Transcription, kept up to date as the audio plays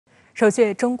首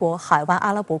届中国海湾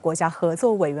阿拉伯国家合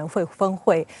作委员会峰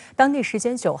会，当地时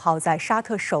间9号在沙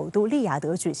特首都利雅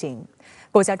得举行。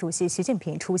国家主席习近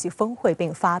平出席峰会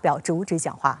并发表主旨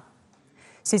讲话。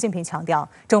习近平强调，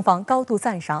中方高度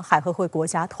赞赏海合会国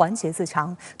家团结自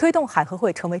强，推动海合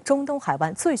会成为中东海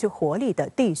湾最具活力的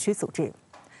地区组织。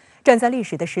站在历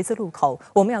史的十字路口，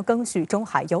我们要赓续中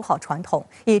海友好传统，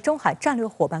以中海战略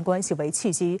伙伴关系为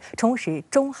契机，充实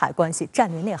中海关系战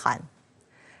略内涵。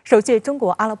首届中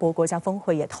国阿拉伯国家峰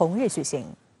会也同日举行。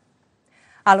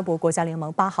阿拉伯国家联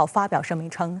盟8号发表声明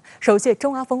称，首届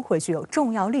中阿峰会具有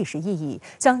重要历史意义，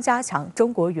将加强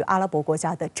中国与阿拉伯国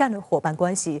家的战略伙伴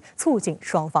关系，促进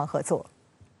双方合作。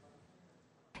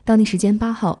当地时间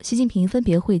8号，习近平分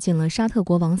别会见了沙特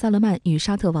国王萨勒曼与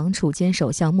沙特王储兼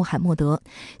首相穆罕默德。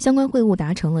相关会晤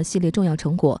达成了系列重要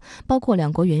成果，包括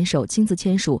两国元首亲自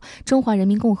签署《中华人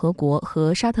民共和国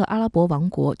和沙特阿拉伯王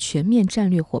国全面战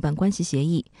略伙伴关系协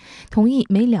议》，同意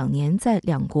每2年在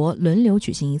两国轮流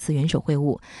举行一次元首会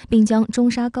晤，并将中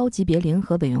沙高级别联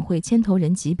合委员会牵头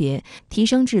人级别提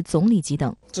升至总理级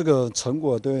等。这个成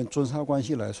果对中沙关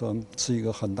系来说是一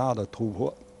个很大的突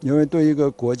破。因为对一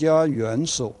个国家元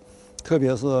首，特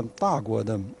别是大国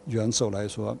的元首来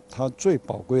说，他最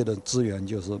宝贵的资源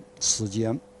就是时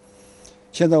间。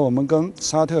现在我们跟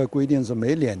沙特规定是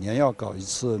每2年要搞一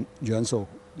次元首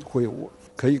会晤，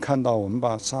可以看到我们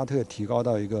把沙特提高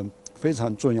到一个非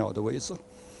常重要的位置。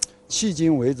迄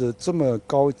今为止，这么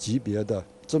高级别的、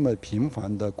这么频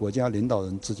繁的国家领导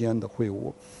人之间的会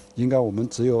晤，应该我们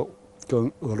只有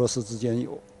跟俄罗斯之间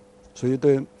有，所以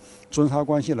对中沙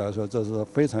关系来说，这是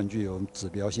非常具有指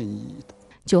标性意义的。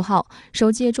9号，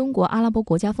首届中国阿拉伯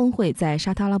国家峰会在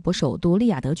沙特阿拉伯首都利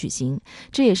雅得举行，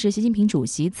这也是习近平主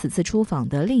席此次出访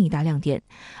的另一大亮点。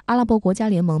阿拉伯国家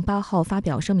联盟8号发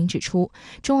表声明指出，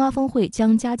中阿峰会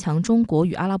将加强中国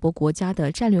与阿拉伯国家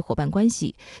的战略伙伴关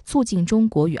系，促进中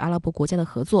国与阿拉伯国家的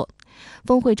合作。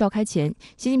峰会召开前，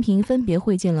习近平分别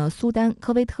会见了苏丹、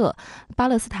科威特、巴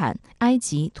勒斯坦、埃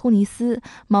及、突尼斯、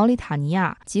毛里塔尼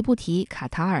亚、吉布提、卡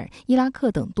塔尔、伊拉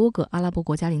克等多个阿拉伯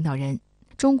国家领导人。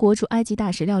中国驻埃及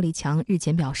大使廖立强日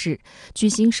前表示，举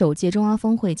行首届中阿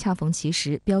峰会恰逢其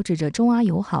时，标志着中阿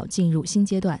友好进入新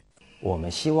阶段。我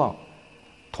们希望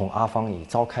同阿方以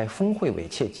召开峰会为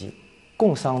契机，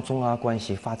共商中阿关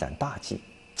系发展大计，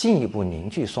进一步凝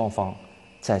聚双方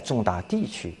在重大地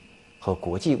区和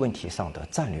国际问题上的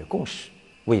战略共识，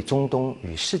为中东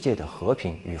与世界的和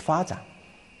平与发展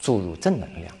注入正能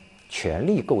量，全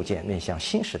力构建面向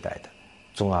新时代的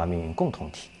中阿命运共同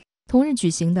体。同日举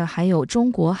行的还有中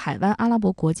国海湾阿拉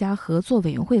伯国家合作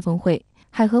委员会峰会。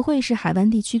海合会是海湾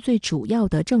地区最主要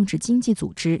的政治经济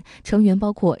组织，成员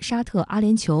包括沙特、阿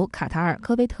联酋、卡塔尔、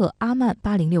科威特、阿曼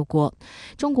8邻6国。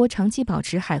中国长期保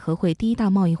持海合会第一大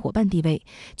贸易伙伴地位，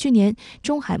去年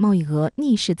中海贸易额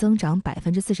逆势增长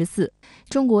44%。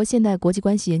中国现代国际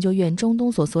关系研究院中东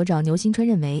所所长牛新春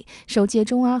认为，首届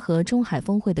中阿和中海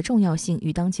峰会的重要性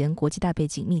与当前国际大背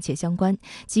景密切相关，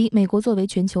即美国作为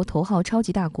全球头号超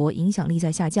级大国，影响力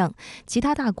在下降，其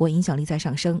他大国影响力在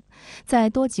上升。在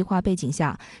多极化背景下，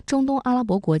中东阿拉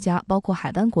伯国家包括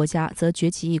海湾国家则崛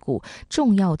起一股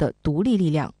重要的独立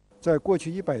力量。在过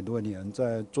去100多年，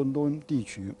在中东地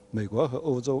区，美国和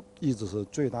欧洲一直是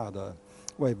最大的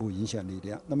外部影响力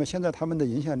量。那么现在他们的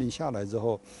影响力下来之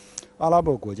后，阿拉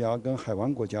伯国家跟海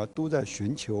湾国家都在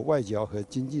寻求外交和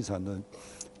经济上的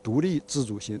独立自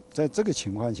主性。在这个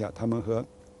情况下，他们和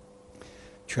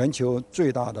全球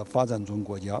最大的发展中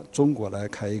国家中国来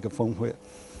开一个峰会，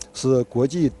是国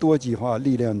际多极化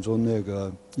力量中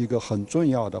一个很重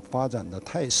要的发展的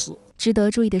态势。值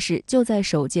得注意的是，就在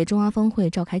首届中阿峰会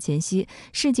召开前夕，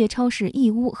世界超市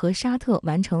义乌和沙特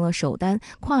完成了首单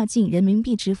跨境人民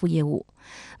币支付业务。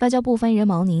外交部发言人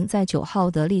毛宁在9号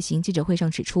的例行记者会上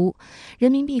指出，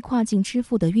人民币跨境支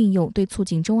付的运用对促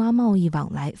进中阿贸易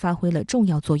往来发挥了重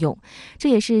要作用，这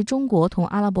也是中国同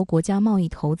阿拉伯国家贸易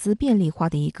投资便利化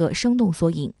的一个生动缩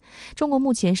影。中国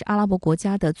目前是阿拉伯国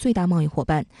家的最大贸易伙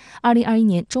伴。2021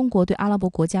年，中国对阿拉伯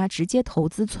国家直接投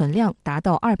资存量达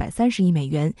到230亿美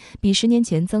元，比10年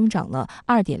前增长了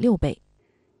2.6倍。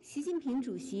习近平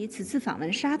主席此次访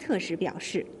问沙特时表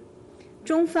示，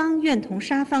中方愿同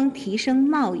沙方提升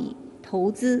贸易、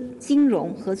投资、金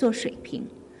融合作水平，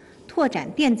拓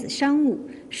展电子商务、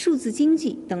数字经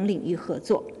济等领域合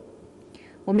作。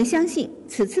我们相信，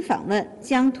此次访问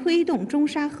将推动中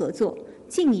沙合作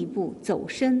进一步走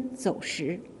深走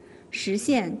实，实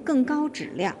现更高质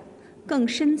量、更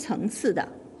深层次的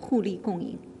互利共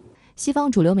赢。西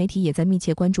方主流媒体也在密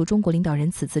切关注中国领导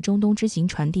人此次中东之行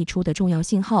传递出的重要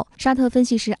信号。沙特分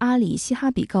析师阿里·希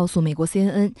哈比告诉美国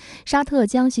CNN， 沙特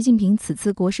将习近平此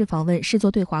次国事访问视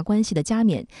作对华关系的加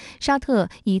冕。沙特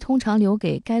以通常留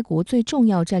给该国最重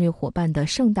要战略伙伴的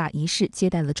盛大仪式接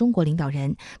待了中国领导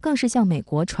人，更是向美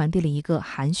国传递了一个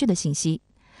含蓄的信息。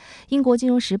英国金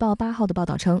融时报8号的报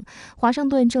道称，华盛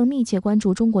顿正密切关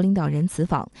注中国领导人此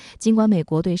访。尽管美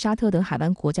国对沙特等海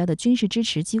湾国家的军事支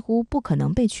持几乎不可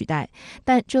能被取代，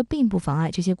但这并不妨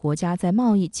碍这些国家在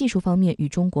贸易、技术方面与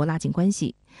中国拉近关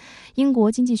系。英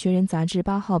国经济学人杂志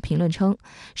8号评论称，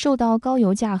受到高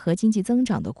油价和经济增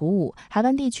长的鼓舞，海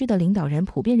湾地区的领导人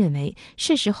普遍认为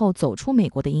是时候走出美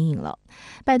国的阴影了。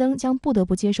拜登将不得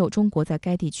不接受中国在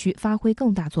该地区发挥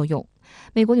更大作用。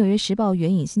美国《纽约时报》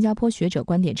援引新加坡学者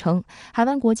观点称，海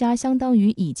湾国家相当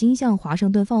于已经向华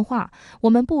盛顿放话，我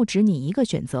们不只你一个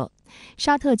选择。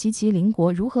沙特及其邻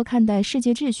国如何看待世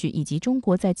界秩序以及中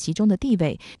国在其中的地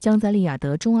位，将在利雅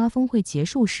得中阿峰会结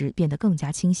束时变得更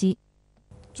加清晰。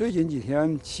最近几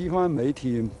天，西方媒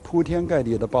体铺天盖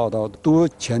地的报道都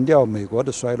强调美国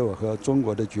的衰落和中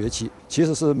国的崛起，其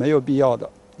实是没有必要的，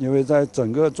因为在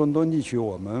整个中东地区，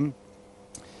我们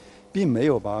并没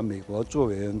有把美国作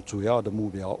为主要的目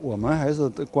标，我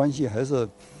们的关系还是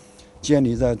建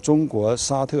立在中国、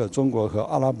沙特、中国和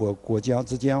阿拉伯国家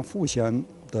之间互相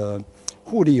的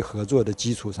互利合作的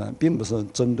基础上，并不是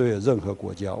针对任何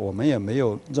国家，我们也没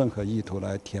有任何意图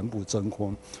来填补真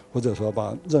空，或者说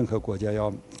把任何国家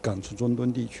要赶出中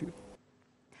东地区。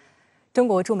中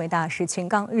国驻美大使秦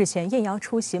刚日前应邀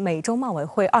出席美中贸委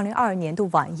会2022年度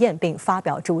晚宴，并发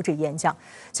表主旨演讲。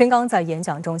秦刚在演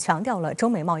讲中强调了中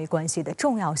美贸易关系的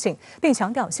重要性，并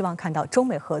强调希望看到中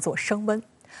美合作升温。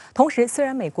同时，虽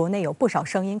然美国内有不少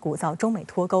声音鼓噪中美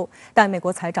脱钩，但美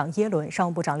国财长耶伦、商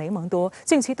务部长雷蒙多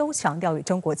近期都强调与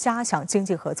中国加强经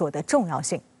济合作的重要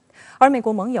性。而美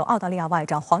国盟友澳大利亚外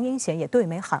长黄英贤也对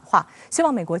美喊话，希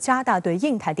望美国加大对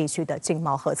印太地区的经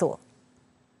贸合作。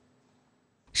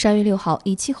12月6号，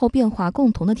以气候变化共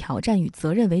同的挑战与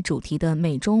责任为主题的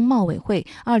美中贸委会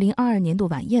2022年度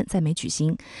晚宴在美举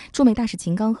行。驻美大使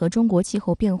秦刚和中国气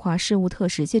候变化事务特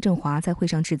使谢振华在会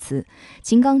上致辞。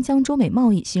秦刚将中美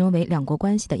贸易形容为两国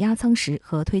关系的压舱石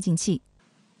和推进器。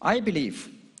I believe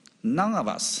none of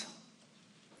us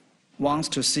wants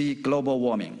to see global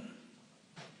warming,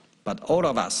 but all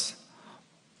of us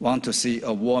want to see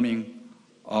a warming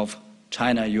of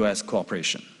China-US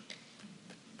cooperation.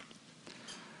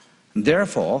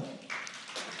 Therefore,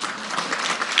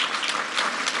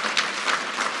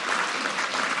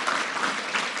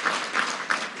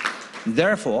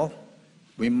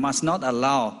 we must not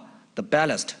allow the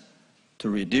ballast to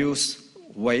reduce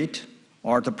weight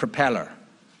or the propeller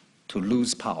to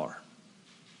lose power.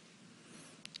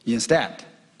 Instead,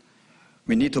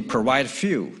 we need to provide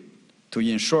fuel to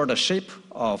ensure the shape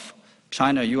of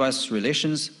China-US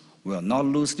relations will not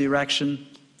lose direction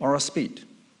or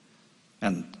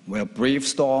speed.And will brave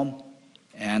storm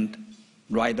and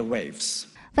ride the waves.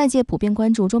 外界普遍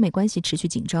关注中美关系持续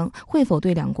紧张会否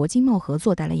对两国经贸合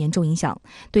作带来严重影响。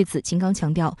对此，秦刚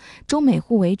强调，中美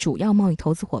互为主要贸易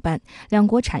投资伙伴，两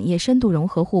国产业深度融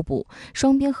合互补，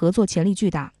双边合作潜力巨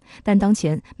大。但当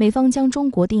前，美方将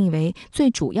中国定义为最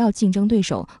主要竞争对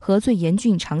手和最严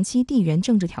峻长期地缘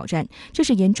政治挑战，这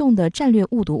是严重的战略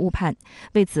误读误判。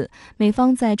为此，美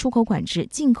方在出口管制、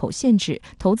进口限制、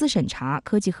投资审查、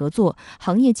科技合作、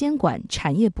行业监管、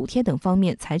产业补贴等方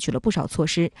面采取了不少措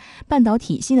施。半导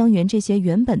体、新能源这些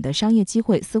原本的商业机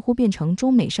会似乎变成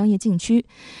中美商业禁区，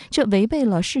这违背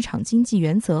了市场经济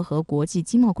原则和国际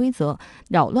经贸规则，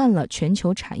扰乱了全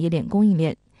球产业链供应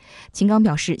链。秦刚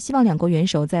表示，希望两国元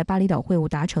首在巴厘岛会晤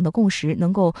达成的共识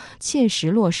能够切实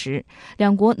落实，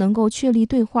两国能够确立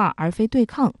对话而非对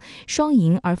抗、双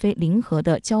赢而非零和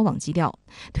的交往基调，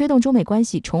推动中美关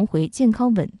系重回健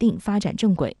康稳定发展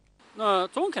正轨。那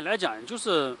总体来讲，就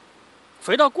是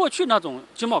回到过去那种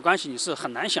经贸关系，你是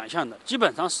很难想象的，基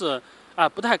本上是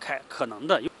不太可能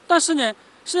的。但是呢，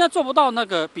虽然做不到那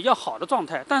个比较好的状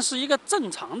态，但是一个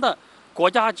正常的国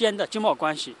家间的经贸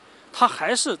关系，它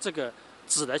还是这个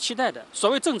值得期待的。所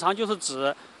谓正常，就是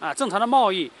指正常的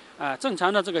贸易正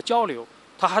常的这个交流，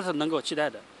它还是能够期待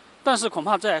的。但是恐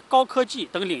怕在高科技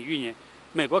等领域呢，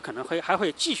美国可能还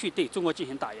会继续对中国进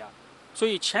行打压，所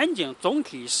以前景总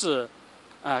体是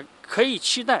可以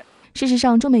期待。事实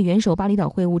上，中美元首巴厘岛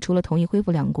会晤除了同意恢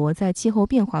复两国在气候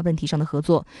变化问题上的合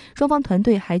作，双方团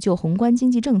队还就宏观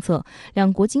经济政策、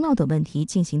两国经贸等问题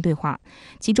进行对话。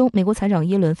其中，美国财长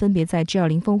耶伦分别在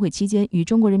G20 峰会期间与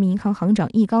中国人民银行行长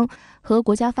易纲和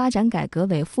国家发展改革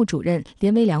委副主任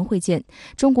连维良会见。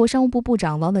中国商务部部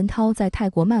长王文涛在泰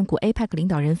国曼谷 APEC 领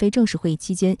导人非正式会议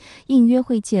期间应约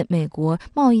会见美国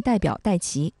贸易代表戴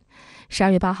奇。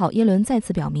12月8号，耶伦再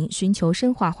次表明寻求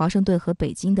深化华盛顿和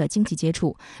北京的经济接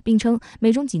触，并称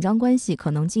美中紧张关系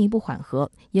可能进一步缓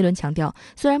和。耶伦强调，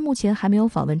虽然目前还没有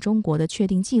访问中国的确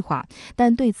定计划，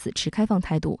但对此持开放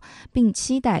态度，并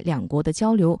期待两国的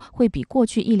交流会比过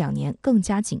去1-2年更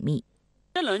加紧密。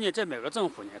耶伦呢，在美国政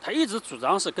府呢，他一直主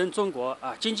张是跟中国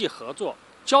经济合作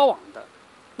交往的。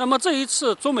那么这一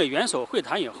次中美元首会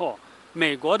谈以后，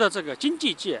美国的这个经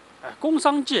济界、工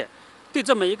商界对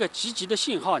这么一个积极的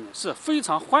信号呢是非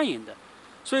常欢迎的。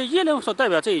所以耶伦所代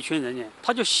表这一群人呢，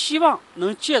他就希望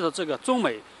能借着这个中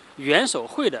美元首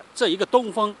会的这一个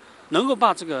东风，能够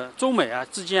把这个中美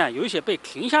之间有一些被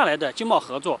停下来的经贸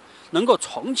合作能够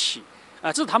重启。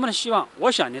这是他们的希望。我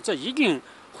想呢，这一定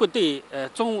会对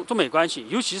中美关系，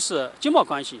尤其是经贸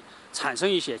关系产生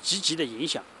一些积极的影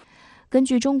响。根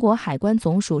据中国海关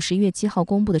总署11月7号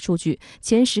公布的数据，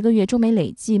前10个月中美累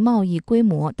计贸易规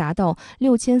模达到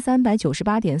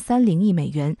6398.30亿美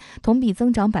元，同比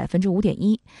增长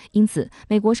5.1%。因此，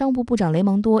美国商务部部长雷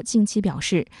蒙多近期表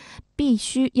示，必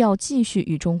须要继续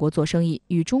与中国做生意，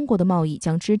与中国的贸易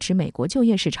将支持美国就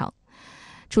业市场。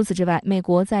除此之外，美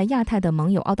国在亚太的盟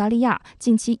友澳大利亚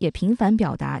近期也频繁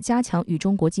表达加强与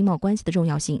中国经贸关系的重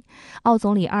要性。澳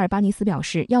总理阿尔巴尼斯表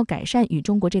示，要改善与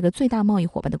中国这个最大贸易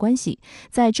伙伴的关系。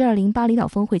在 G20 巴厘岛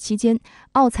峰会期间，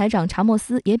澳财长查莫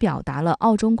斯也表达了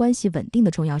澳中关系稳定的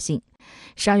重要性。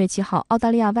12月7号，澳大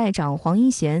利亚外长黄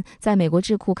英贤在美国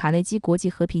智库卡内基国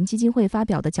际和平基金会发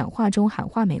表的讲话中喊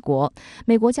话美国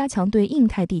加强对印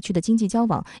太地区的经济交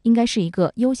往应该是一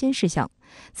个优先事项。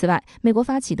此外，美国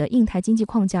发起的印太经济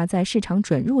框架在市场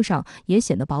准入上也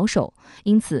显得保守，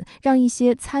因此让一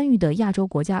些参与的亚洲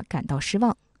国家感到失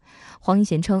望。黄英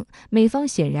贤称，美方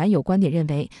显然有观点认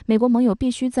为，美国盟友必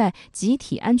须在集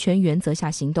体安全原则下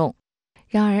行动。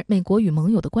然而，美国与盟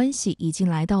友的关系已经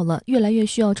来到了越来越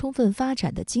需要充分发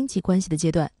展的经济关系的阶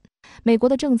段。美国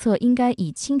的政策应该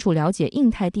以清楚了解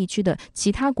印太地区的其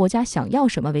他国家想要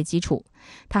什么为基础。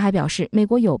他还表示，美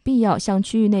国有必要向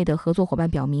区域内的合作伙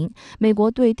伴表明，美国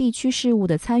对地区事务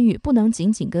的参与不能仅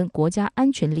仅跟国家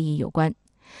安全利益有关。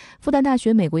复旦大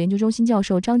学美国研究中心教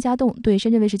授张家栋对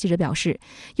深圳卫视记者表示，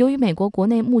由于美国国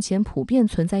内目前普遍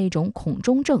存在一种恐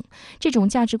中症，这种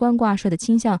价值观挂帅的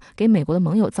倾向给美国的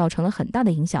盟友造成了很大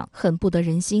的影响，很不得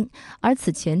人心。而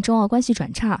此前中澳关系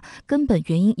转差，根本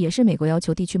原因也是美国要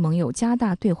求地区盟友加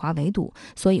大对华围堵。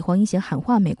所以黄英贤喊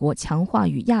话美国强化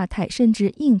与亚太甚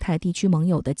至印太地区盟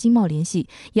友的经贸联系，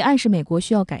也暗示美国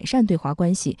需要改善对华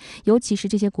关系，尤其是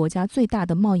这些国家最大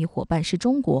的贸易伙伴是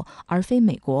中国，而非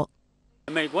美国。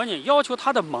美国呢要求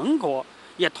他的盟国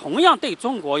也同样对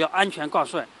中国要安全挂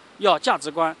帅，要价值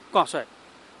观挂帅，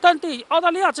但对澳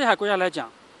大利亚这些国家来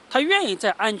讲，他愿意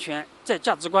在安全、在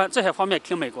价值观这些方面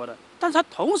听美国的，但他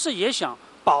同时也想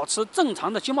保持正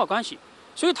常的经贸关系，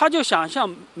所以他就想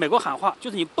向美国喊话，就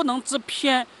是你不能只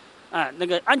偏那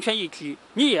个安全议题，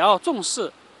你也要重视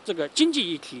这个经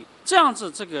济议题，这样子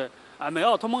这个美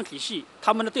澳同盟体系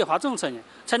他们的对华政策呢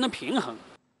才能平衡。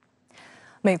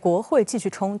美国会继续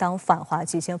充当反华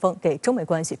急先锋，给中美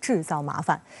关系制造麻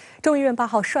烦。众议院8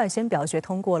号率先表决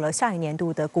通过了下一年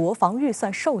度的国防预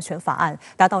算授权法案，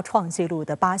达到创纪录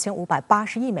的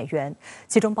8580亿美元，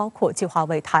其中包括计划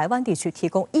为台湾地区提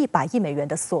供100亿美元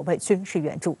的所谓军事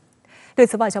援助。对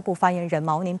此，外交部发言人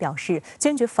毛宁表示，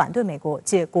坚决反对美国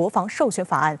借国防授权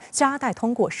法案夹带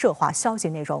通过涉华消息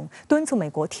内容，敦促美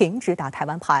国停止打台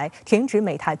湾牌，停止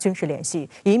美台军事联系，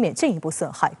以免进一步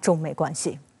损害中美关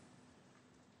系。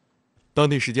当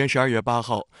地时间12月8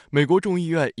号，美国众议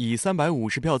院以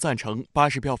350票赞成、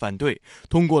80票反对，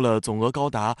通过了总额高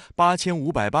达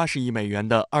8580亿美元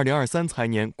的2023财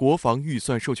年国防预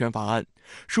算授权法案，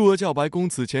数额较白宫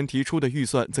此前提出的预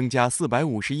算增加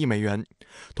450亿美元，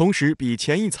同时比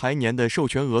前一财年的授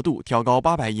权额度调高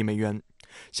800亿美元。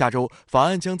下周，法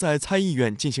案将在参议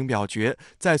院进行表决，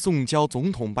再送交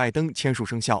总统拜登签署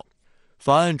生效。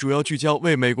法案主要聚焦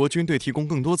为美国军队提供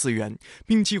更多资源，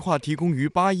并计划提供逾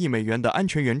8亿美元的安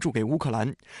全援助给乌克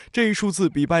兰，这一数字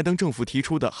比拜登政府提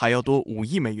出的还要多5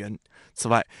亿美元。此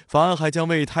外，法案还将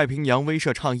为太平洋威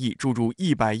慑倡议注入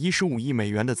115亿美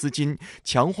元的资金，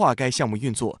强化该项目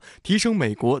运作，提升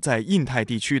美国在印太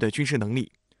地区的军事能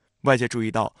力。外界注意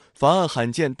到，法案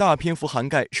罕见大篇幅涵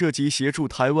盖涉及协助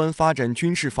台湾发展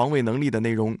军事防卫能力的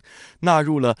内容，纳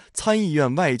入了参议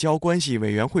院外交关系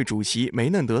委员会主席梅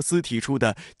嫩德斯提出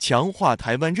的强化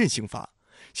台湾韧性法。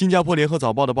新加坡联合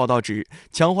早报的报道指，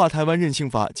强化台湾韧性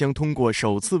法将通过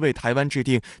首次为台湾制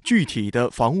定具体的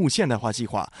防务现代化计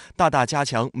划，大大加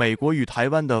强美国与台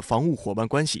湾的防务伙伴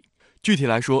关系。具体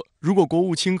来说，如果国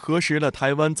务卿核实了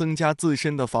台湾增加自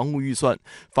身的防务预算，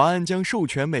法案将授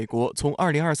权美国从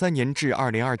2023年至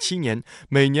2027年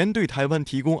每年对台湾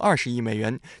提供20亿美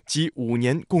元，即5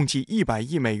年共计100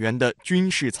亿美元的军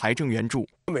事财政援助。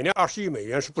每年20亿美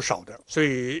元是不少的，所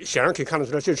以显然可以看得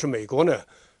出来，这次美国呢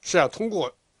是要通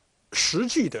过实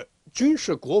际的军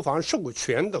事国防授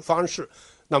权的方式，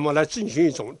那么来进行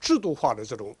一种制度化的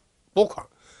这种拨款，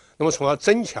那么从而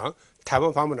增强台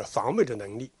湾方面的防卫的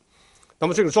能力。那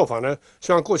么这个做法呢，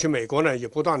虽然过去美国呢也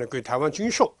不断的给台湾军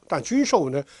售，但军售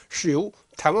呢是由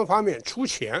台湾方面出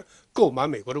钱购买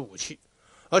美国的武器，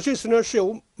而这次呢是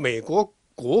由美国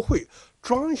国会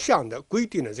专项的规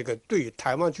定了这个对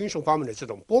台湾军售方面的这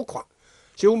种拨款，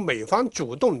是由美方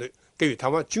主动的给予台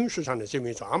湾军事上的这么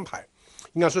一种安排。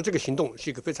应该说，这个行动是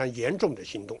一个非常严重的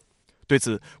行动。对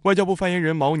此，外交部发言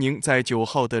人毛宁在9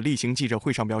号的例行记者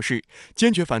会上表示，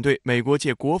坚决反对美国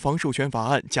借国防授权法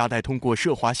案夹带通过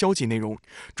涉华消极内容，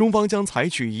中方将采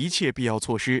取一切必要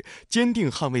措施，坚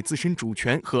定捍卫自身主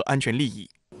权和安全利益。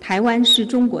台湾是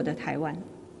中国的台湾，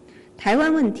台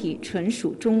湾问题纯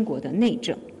属中国的内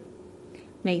政，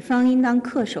美方应当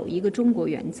恪守一个中国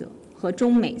原则和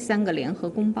中美3个联合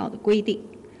公报的规定，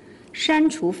删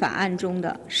除法案中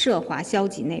的涉华消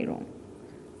极内容，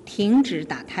停止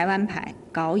打台湾牌，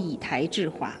搞以台制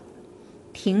华，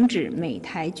停止美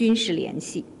台军事联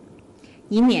系，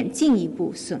以免进一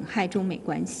步损害中美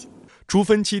关系。除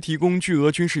分期提供巨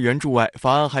额军事援助外，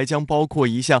法案还将包括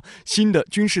一项新的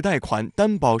军事贷款、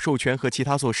担保授权和其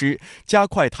他措施，加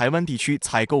快台湾地区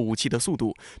采购武器的速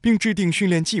度，并制定训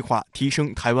练计划，提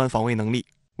升台湾防卫能力。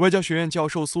外交学院教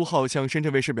授苏浩向深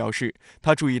圳卫视表示，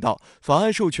他注意到法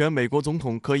案授权美国总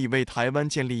统可以为台湾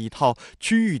建立一套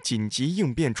区域紧急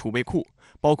应变储备库，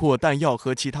包括弹药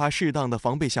和其他适当的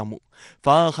防备项目。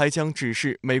法案还将指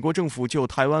示美国政府就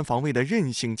台湾防卫的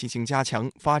韧性进行加强、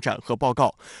发展和报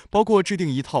告，包括制定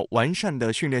一套完善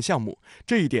的训练项目，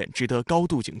这一点值得高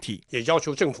度警惕。也要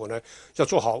求政府呢要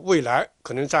做好未来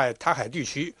可能在台海地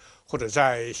区或者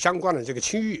在相关的这个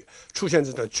区域出现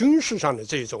这种军事上的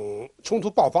这种冲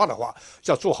突爆发的话，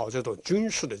要做好这种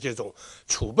军事的这种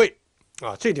储备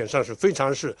啊，这点上是非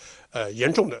常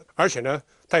严重的。而且呢，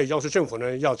他也要求政府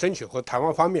呢要争取和台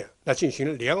湾方面来进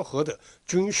行联合的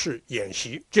军事演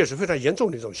习，这也是非常严重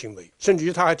的一种行为。甚至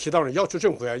于他还提到了要求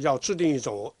政府要制定一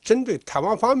种针对台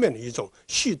湾方面的一种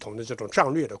系统的这种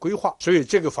战略的规划。所以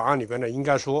这个法案里边呢，应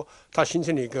该说它形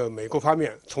成了一个美国方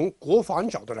面从国防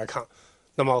角度来看，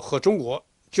那么和中国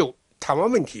就台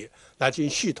湾问题来进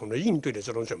行系统的应对的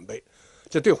这种准备，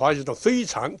这对华是一种非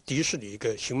常敌视的一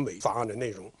个行为。法案的内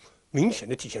容明显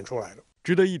的体现出来了。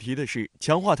值得一提的是，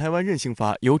强化台湾韧性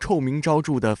法由臭名昭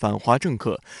著的反华政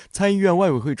客、参议院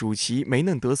外委会主席梅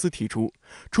嫩德斯提出，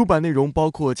出版内容包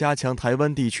括加强台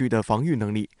湾地区的防御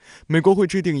能力。美国会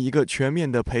制定一个全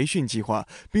面的培训计划，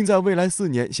并在未来4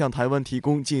年向台湾提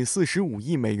供近45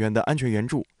亿美元的安全援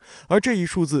助，而这一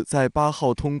数字在8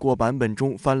号通过版本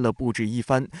中翻了不止一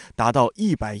番，达到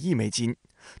100亿美金。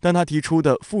但他提出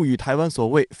的赋予台湾所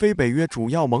谓非北约主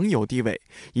要盟友地位，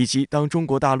以及当中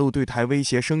国大陆对台威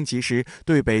胁升级时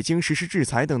对北京实施制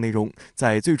裁等内容，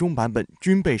在最终版本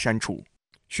均被删除。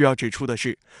需要指出的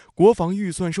是，国防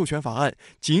预算授权法案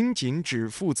仅只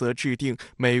负责制定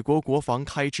美国国防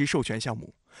开支授权项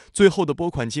目，最后的拨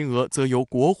款金额则由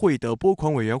国会的拨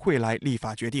款委员会来立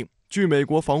法决定。据美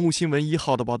国防务新闻1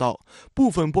号的报道，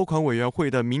部分拨款委员会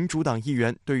的民主党议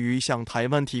员对于向台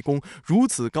湾提供如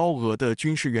此高额的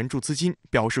军事援助资金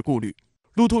表示顾虑。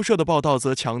路透社的报道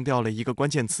则强调了一个关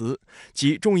键词，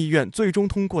即众议院最终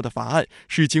通过的法案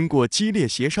是经过激烈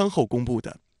协商后公布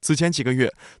的。此前几个月，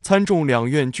参众两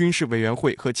院军事委员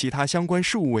会和其他相关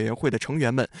事务委员会的成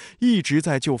员们一直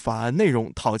在就法案内容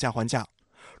讨价还价。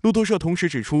路透社同时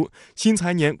指出，新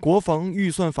财年国防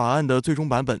预算法案的最终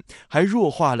版本还弱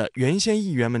化了原先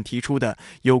议员们提出的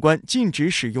有关禁止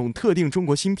使用特定中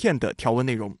国芯片的条文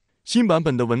内容。新版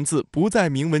本的文字不再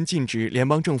明文禁止联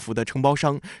邦政府的承包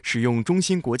商使用中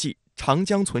芯国际、长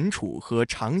江存储和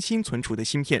长鑫存储的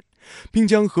芯片，并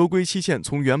将合规期限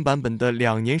从原版本的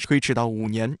2年推迟到5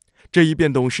年。这一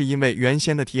变动是因为原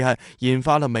先的提案引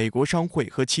发了美国商会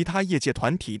和其他业界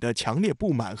团体的强烈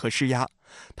不满和施压。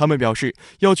他们表示，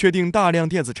要确定大量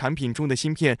电子产品中的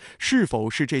芯片是否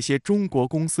是这些中国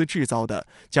公司制造的，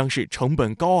将是成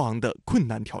本高昂的困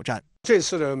难挑战。这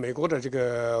次的美国的这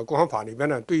个国防法里面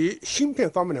呢，对于芯片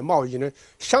方面的贸易呢，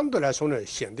相对来说呢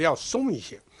显得要松一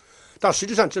些，但实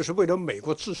际上这是为了美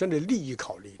国自身的利益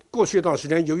考虑。过去一段时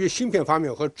间，由于芯片方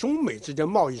面和中美之间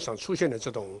贸易上出现的这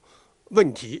种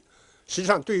问题，实际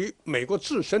上对于美国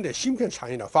自身的芯片产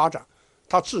业的发展，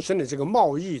它自身的这个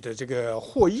贸易的这个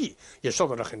获益也受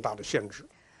到了很大的限制。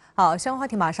好，相关话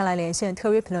题马上来连线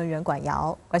特约评论员管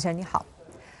瑶，管先生你好。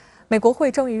美国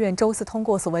会众议院周四通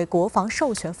过所谓国防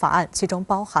授权法案，其中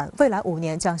包含未来5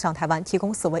年将向台湾提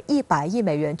供所谓100亿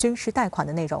美元军事贷款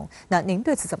的内容。那您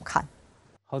对此怎么看？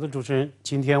好的，主持人，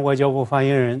今天外交部发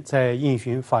言人在应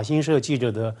询法新社记者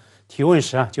的提问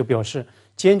时就表示，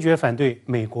坚决反对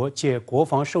美国借国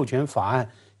防授权法案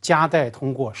夹带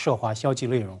通过涉华消极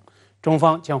内容，中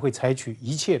方将会采取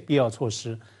一切必要措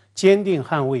施，坚定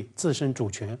捍卫自身主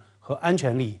权和安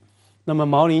全利益。那么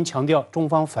毛林强调，中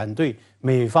方反对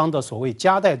美方的所谓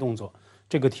夹带动作，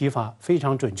这个提法非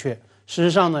常准确。事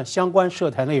实上呢，相关涉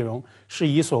台内容是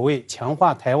以所谓强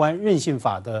化台湾韧性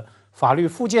法的法律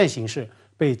附件形式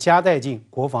被夹带进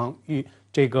国防与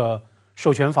这个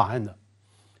授权法案的。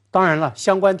当然了，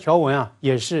相关条文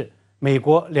也是美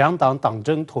国两党党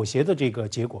争妥协的这个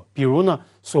结果。比如呢，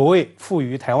所谓赋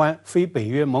予台湾非北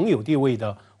约盟友地位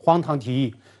的荒唐提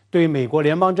议，对美国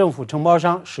联邦政府承包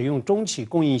商使用中企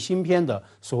供应芯片的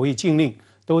所谓禁令，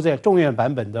都在众院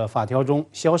版本的法条中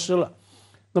消失了。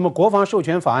那么国防授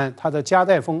权法案它的夹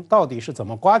带风到底是怎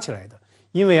么刮起来的？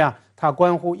因为它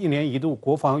关乎1年1度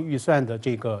国防预算的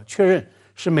这个确认，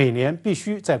是每年必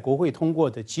须在国会通过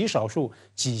的极少数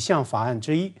几项法案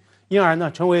之一，因而呢，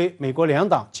成为美国两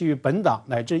党基于本党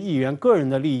乃至议员个人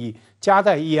的利益夹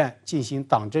带议案进行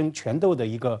党争权斗的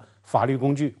一个法律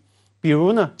工具。比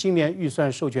如呢，今年预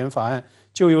算授权法案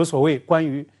就有所谓关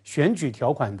于选举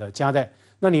条款的夹带。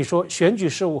那你说选举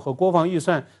事务和国防预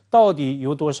算到底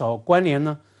有多少关联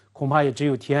呢？恐怕也只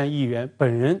有提案议员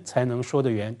本人才能说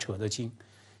得圆扯得清。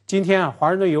今天《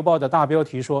华盛顿邮报》的大标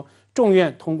题说，众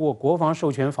院通过国防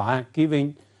授权法案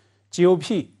 ，giving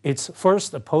GOP its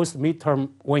first post-midterm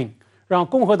win， 让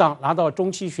共和党拿到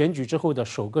中期选举之后的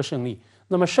首个胜利。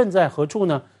那么胜在何处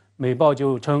呢？美报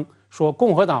就称说，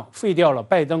共和党废掉了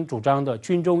拜登主张的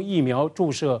军中疫苗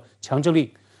注射强制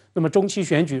令。那么中期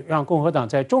选举让共和党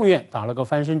在众院打了个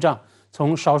翻身仗，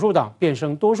从少数党变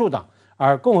成多数党，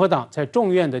而共和党在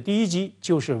众院的第一击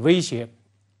就是威胁，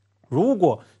如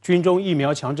果军中疫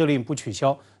苗强制令不取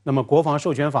消，那么国防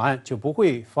授权法案就不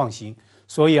会放行。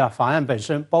所以法案本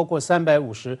身包括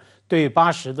350对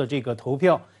80的这个投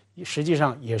票，实际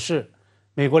上也是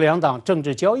美国两党政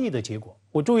治交易的结果。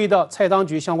我注意到蔡当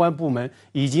局相关部门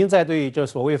已经在对这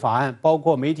所谓法案，包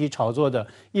括媒体炒作的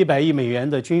100亿美元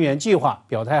的军援计划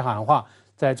表态喊话，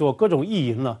在做各种意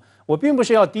淫了。我并不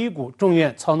是要低估众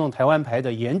院操弄台湾牌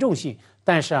的严重性，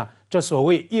但是这所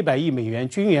谓100亿美元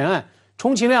军援案，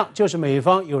充其量就是美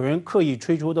方有人刻意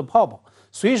吹出的泡泡，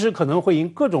随时可能会因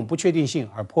各种不确定性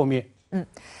而破灭。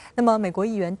那么美国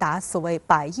议员打所谓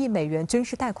100亿美元军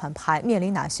事贷款牌，面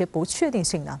临哪些不确定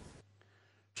性呢？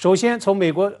首先，从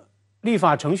美国立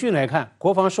法程序来看，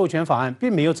国防授权法案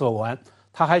并没有走完，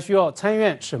它还需要参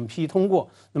院审批通过，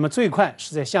那么最快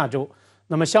是在下周。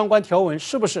那么相关条文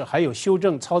是不是还有修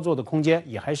正操作的空间，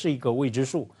也还是一个未知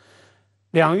数。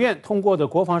两院通过的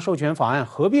国防授权法案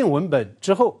合并文本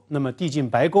之后，那么递进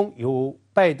白宫由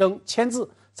拜登签字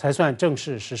才算正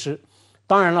式实施。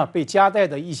当然了，被夹带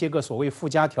的一些个所谓附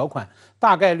加条款，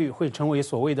大概率会成为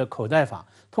所谓的口袋法，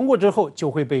通过之后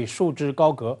就会被束之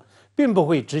高阁，并不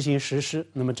会执行实施。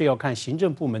那么这要看行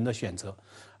政部门的选择。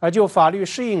而就法律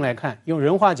适应来看，用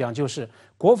人话讲就是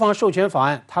国防授权法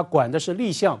案它管的是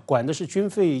立项，管的是军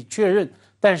费确认，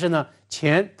但是呢，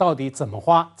钱到底怎么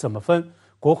花怎么分，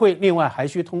国会另外还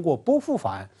需通过拨付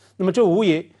法案。那么这无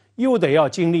疑又得要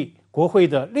经历国会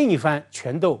的另一番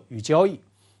权斗与交易。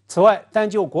此外，单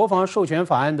就国防授权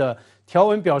法案的条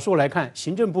文表述来看，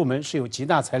行政部门是有极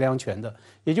大裁量权的。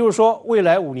也就是说，未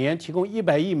来5年提供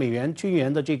100亿美元军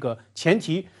援的这个前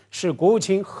提是国务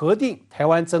卿核定台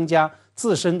湾增加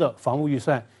自身的防务预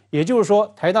算。也就是说，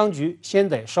台当局先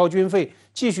得烧军费，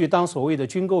继续当所谓的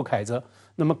军购凯子。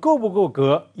那么够不够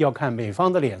格要看美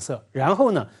方的脸色，然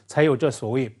后呢，才有这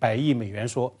所谓100亿美元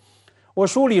说。我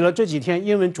梳理了这几天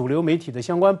英文主流媒体的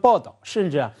相关报道，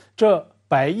甚至这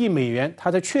100亿美元它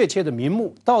的确切的名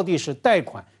目到底是贷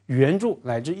款、援助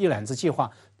乃至一揽子计划，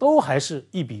都还是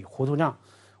一笔糊涂账。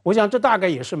我想这大概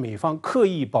也是美方刻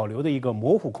意保留的一个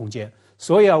模糊空间。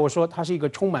所以我说它是一个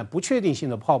充满不确定性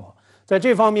的泡泡。在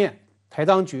这方面，台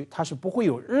当局它是不会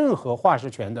有任何话事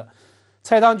权的。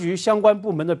蔡当局相关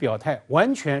部门的表态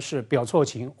完全是表错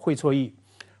情、会错意。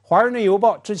华盛顿邮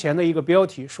报之前的一个标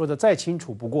题说的再清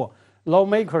楚不过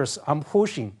 ，Lawmakers are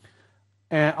pushing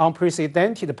an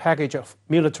unprecedented package of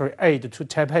military aid to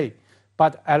Taipei,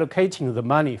 but allocating the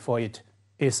money for it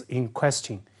is in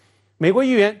question. 美国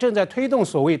议员正在推动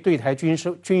所谓对台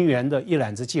军援的一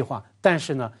揽子计划，但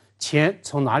是呢，钱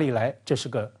从哪里来，这是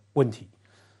个问题。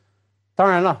当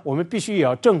然了，我们必须也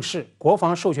要正视国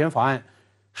防授权法案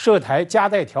涉台夹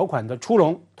带条款的出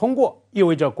笼通过，意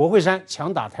味着国会山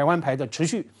强打台湾牌的持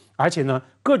续，而且呢，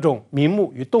各种名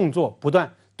目与动作不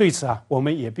断。对此啊，我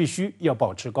们也必须要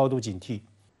保持高度警惕。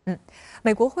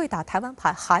美国会打台湾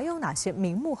牌还有哪些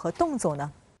名目和动作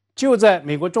呢？就在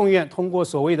美国众院通过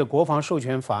所谓的国防授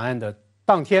权法案的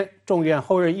当天，众院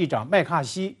后任议长麦卡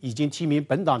锡已经提名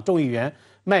本党众议员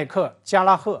麦克加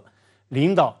拉赫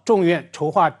领导众院筹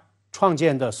划创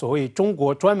建的所谓中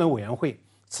国专门委员会。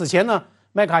此前呢，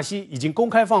麦卡锡已经公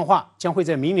开放话，将会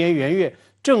在明年元月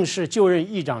正式就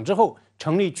任议长之后，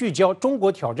成立聚焦中国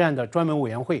挑战的专门委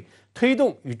员会，推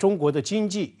动与中国的经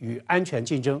济与安全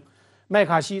竞争。麦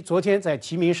卡锡昨天在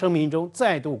提名声明中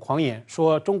再度狂言，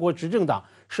说中国执政党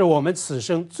是我们此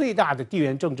生最大的地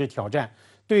缘政治挑战，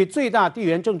对最大地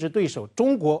缘政治对手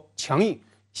中国强硬，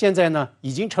现在呢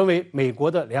已经成为美国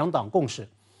的两党共识。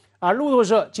而路透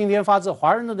社今天发自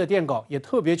华盛顿的电稿也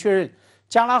特别确认，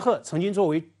加拉赫曾经作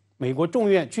为美国众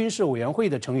院军事委员会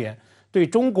的成员，对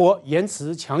中国言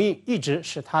辞强硬一直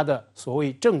是他的所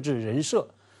谓政治人设。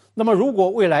那么如果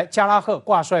未来加拉赫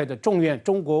挂帅的众院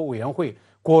中国委员会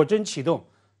果真启动，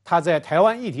他在台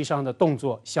湾议题上的动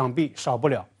作想必少不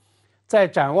了。在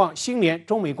展望新年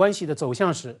中美关系的走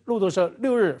向时，路透社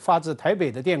6日发自台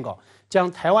北的电稿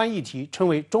将台湾议题称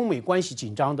为中美关系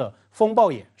紧张的风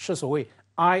暴眼，是所谓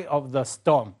Eye of the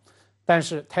Storm。但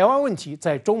是台湾问题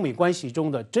在中美关系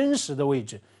中的真实的位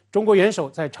置，中国元首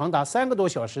在长达3个多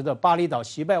小时的巴厘岛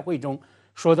习拜会中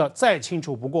说的再清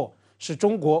楚不过，是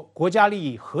中国国家利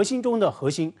益核心中的核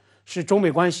心，是中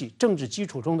美关系政治基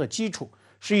础中的基础，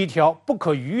是一条不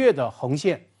可逾越的红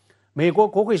线。美国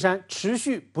国会山持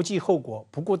续不计后果、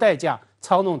不顾代价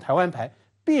操弄台湾牌，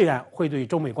必然会对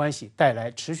中美关系带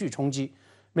来持续冲击。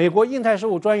美国印太事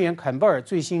务专员坎贝尔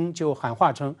最新就喊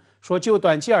话称，说就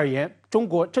短期而言，中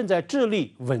国正在致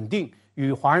力稳定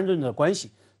与华盛顿的关系，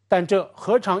但这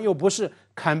何尝又不是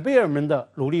坎贝尔们的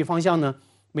努力方向呢？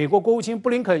美国国务卿布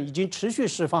林肯已经持续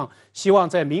释放希望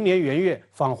在明年元月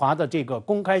访华的这个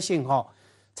公开信号。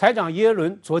财长耶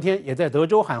伦昨天也在德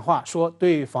州喊话，说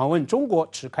对访问中国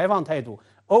持开放态度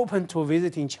 ，open to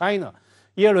visiting China。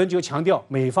耶伦就强调，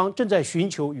美方正在寻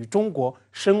求与中国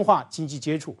深化经济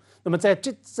接触。那么在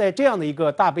这样的一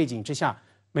个大背景之下，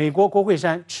美国国会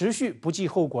山持续不计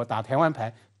后果打台湾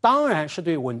牌，当然是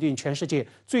对稳定全世界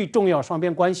最重要双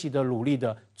边关系的努力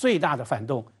的最大的反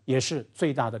动，也是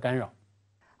最大的干扰。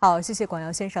好，谢谢广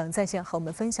尧先生在线和我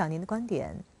们分享您的观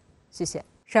点，谢谢。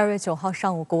12月9号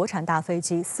上午，国产大飞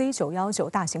机 C919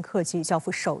 大型客机交付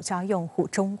首家用户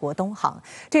中国东航，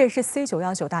这也是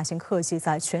C919 大型客机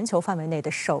在全球范围内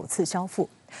的首次交付。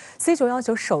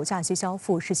C919 首架机交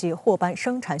付是继获颁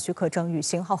生产许可证与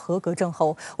型号合格证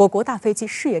后，我国大飞机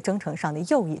事业征程上的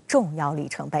又一重要里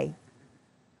程碑。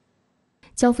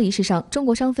交付仪式上，中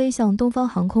国商飞向东方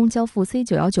航空交付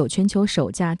C919 全球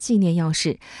首架纪念样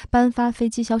式，颁发飞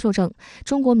机销售证。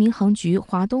中国民航局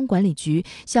华东管理局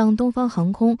向东方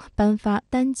航空颁发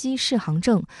单机适航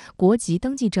证、国籍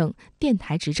登记证、电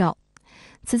台执照。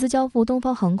此次交付东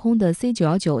方航空的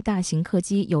C919 大型客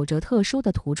机有着特殊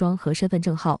的涂装和身份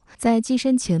证号，在机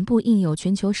身前部印有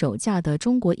全球首架的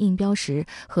中国印标识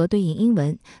和对应英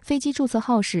文，飞机注册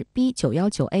号是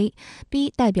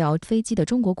B919A，B 代表飞机的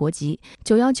中国国籍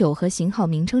，919和型号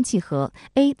名称契合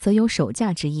 ，A 则有首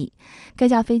架之意。该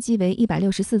架飞机为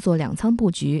164座两舱布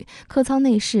局，客舱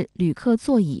内饰、旅客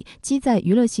座椅、机载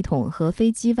娱乐系统和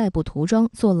飞机外部涂装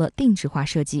做了定制化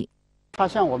设计。它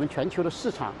向我们全球的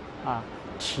市场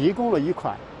提供了一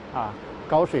款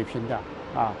高水平的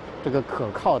这个可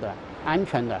靠的、安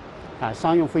全的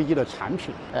商用飞机的产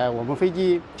品。我们飞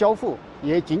机交付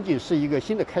也仅仅是一个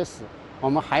新的开始，我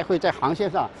们还会在航线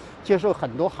上接受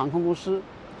很多航空公司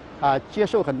接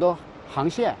受很多航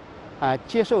线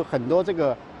接受很多这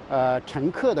个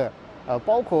乘客的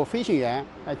包括飞行员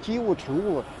机务乘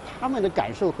务他们的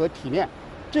感受和体验。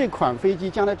这款飞机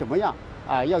将来怎么样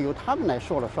要由他们来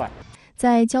说了算。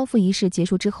在交付仪式结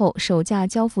束之后，首架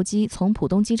交付机从浦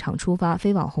东机场出发，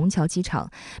飞往虹桥机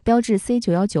场，标志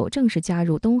C919 正式加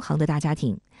入东航的大家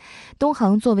庭。东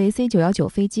航作为 C919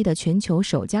 飞机的全球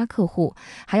首家客户，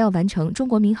还要完成中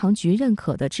国民航局认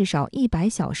可的至少100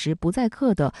小时不载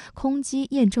客的空机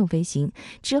验证飞行，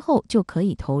之后就可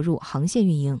以投入航线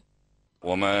运营。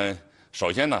我们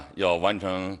首先呢要完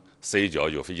成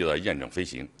C919 飞机的验证飞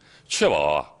行，确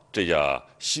保这架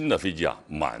新的飞机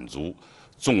满足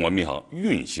中国民航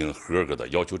运行合格的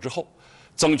要求之后，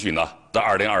争取呢在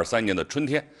2023年的春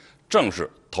天正式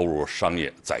投入商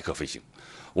业载客飞行。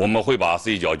我们会把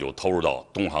C919投入到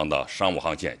东航的商务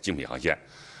航线、精品航线，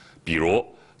比如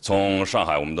从上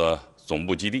海我们的总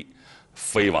部基地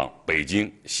飞往北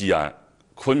京、西安、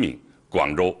昆明、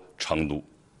广州、成都、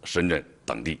深圳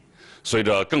等地。随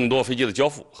着更多飞机的交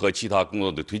付和其他工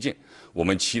作的推进，我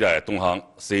们期待东航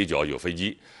C919飞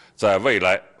机在未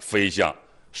来飞向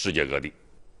世界各地。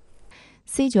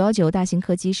C919大型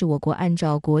客机是我国按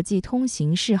照国际通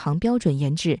行适航标准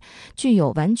研制、具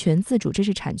有完全自主知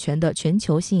识产权的全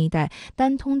球新一代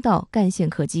单通道干线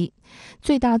客机，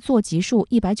最大座级数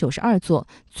192座，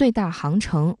最大航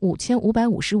程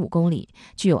5555公里，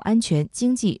具有安全、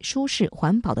经济、舒适、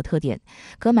环保的特点，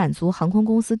可满足航空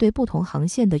公司对不同航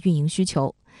线的运营需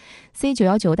求。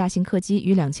C919大型客机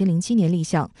于2007年立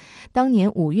项，当年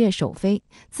5月首飞。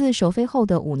自首飞后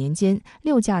的5年间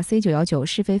，6架 C919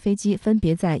试飞飞机分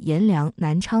别在阎良、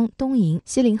南昌、东营、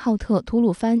锡林浩特、吐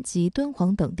鲁番及敦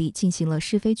煌等地进行了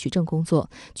试飞取证工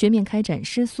作，全面开展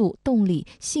失速、动力、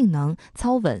性能、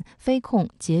操稳、飞控、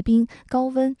结冰、高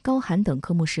温、高寒等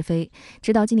科目试飞，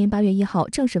直到今年8月1号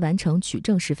正式完成取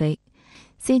证试飞。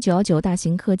C919大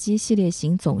型客机系列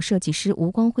型总设计师吴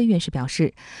光辉院士表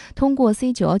示，通过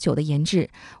C919的研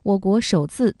制，我国首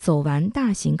次走完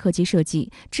大型客机设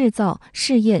计、制造、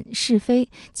试验、试飞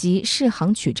及试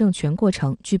航取证全过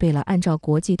程，具备了按照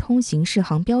国际通行适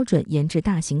航标准研制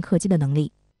大型客机的能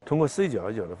力。通过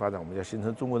C919的发展，我们要形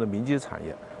成中国的民机产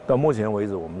业。到目前为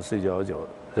止，我们 C919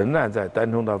仍然在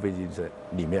单通道飞机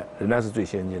里面仍然是最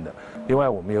先进的。另外，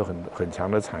我们有很强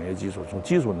的产业基础，从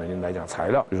技术能力来讲，材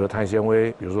料，比如说碳纤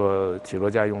维，比如说起落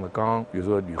架用的钢，比如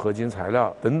说铝合金材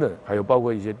料等等，还有包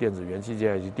括一些电子元器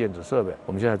件以及电子设备，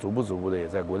我们现在逐步的也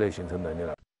在国内形成能力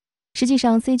了。实际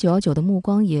上 ，C919的目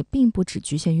光也并不只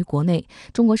局限于国内。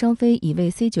中国商飞已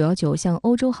为 C919向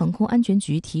欧洲航空安全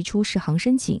局提出适航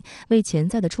申请，为潜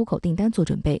在的出口订单做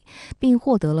准备，并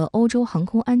获得了欧洲航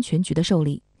空安全局的受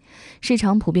理。市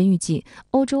场普遍预计，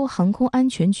欧洲航空安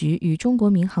全局与中国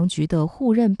民航局的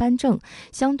互认颁证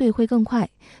相对会更快。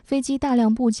飞机大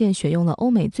量部件选用了欧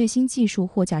美最新技术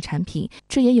货架产品，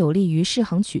这也有利于适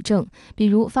航取证。比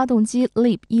如发动机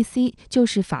LEAP-1C 就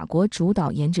是法国主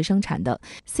导研制生产的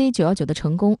，C919的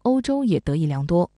成功，欧洲也得益良多。